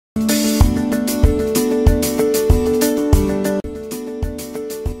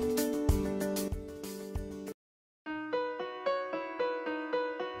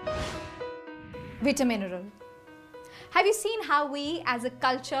Vitamineral. Have you seen how we as a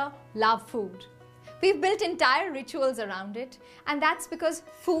culture love food? We've built entire rituals around it, and that's because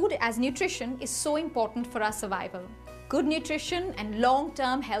food as nutrition is so important for our survival. Good nutrition and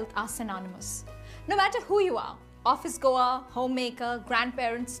long-term health are synonymous. No matter who you are, office goer, homemaker,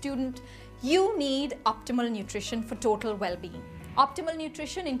 grandparent, student, you need optimal nutrition for total well-being. Optimal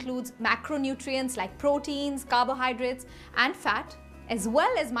nutrition includes macronutrients like proteins, carbohydrates, and fat, as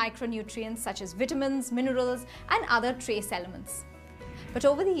well as micronutrients such as vitamins, minerals, and other trace elements. But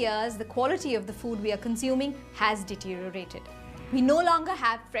over the years, the quality of the food we are consuming has deteriorated. We no longer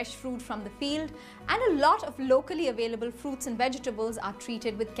have fresh fruit from the field, and a lot of locally available fruits and vegetables are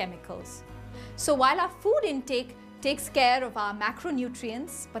treated with chemicals. So while our food intake takes care of our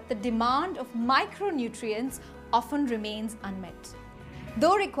macronutrients, but the demand of micronutrients often remains unmet.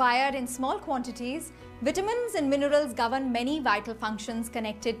 Though required in small quantities, vitamins and minerals govern many vital functions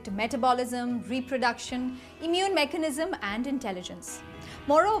connected to metabolism, reproduction, immune mechanism, and intelligence.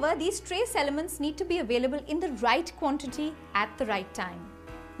 Moreover, these trace elements need to be available in the right quantity at the right time.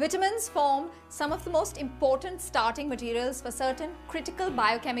 Vitamins form some of the most important starting materials for certain critical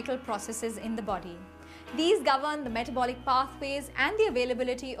biochemical processes in the body. These govern the metabolic pathways and the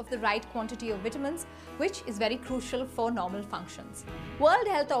availability of the right quantity of vitamins, which is very crucial for normal functions. World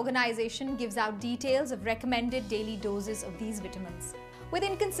Health Organization gives out details of recommended daily doses of these vitamins. With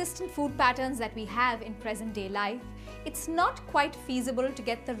inconsistent food patterns that we have in present-day life, it's not quite feasible to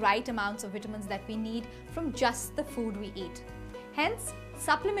get the right amounts of vitamins that we need from just the food we eat. Hence,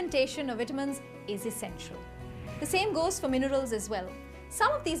 supplementation of vitamins is essential. The same goes for minerals as well.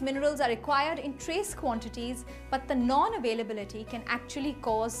 Some of these minerals are required in trace quantities, but the non-availability can actually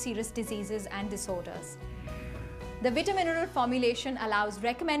cause serious diseases and disorders. The vitamineral formulation allows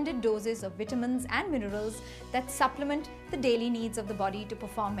recommended doses of vitamins and minerals that supplement the daily needs of the body to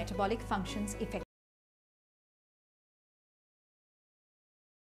perform metabolic functions effectively.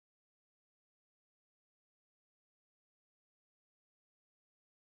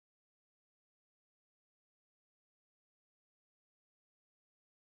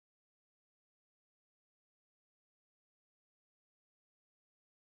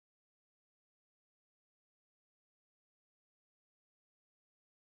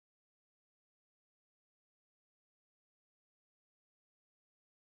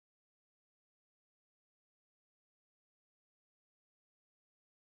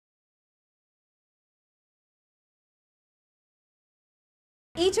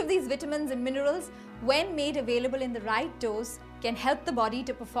 Each of these vitamins and minerals, when made available in the right dose, can help the body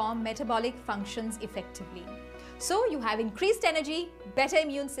to perform metabolic functions effectively. So you have increased energy, better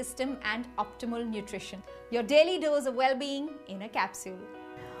immune system, and optimal nutrition. Your daily dose of well-being in a capsule.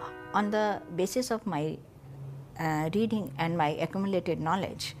 On the basis of my reading and my accumulated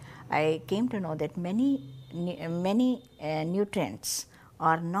knowledge, I came to know that many nutrients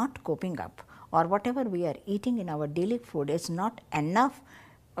are not coping up, or whatever we are eating in our daily food is not enough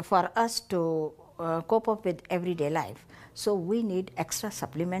for us to cope up with everyday life. So we need extra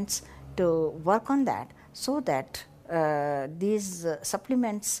supplements to work on that, so that these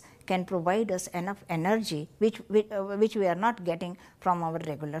supplements can provide us enough energy which we are not getting from our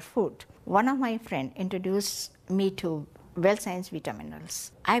regular food. One of my friends introduced me to Wellscience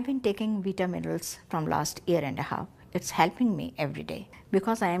Vitaminerals. I've been taking Vitaminerals from last year and a half. It's helping me every day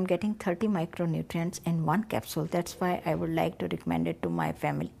because I am getting 30 micronutrients in one capsule. That's why I would like to recommend it to my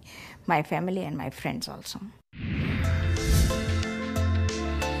family and my friends also.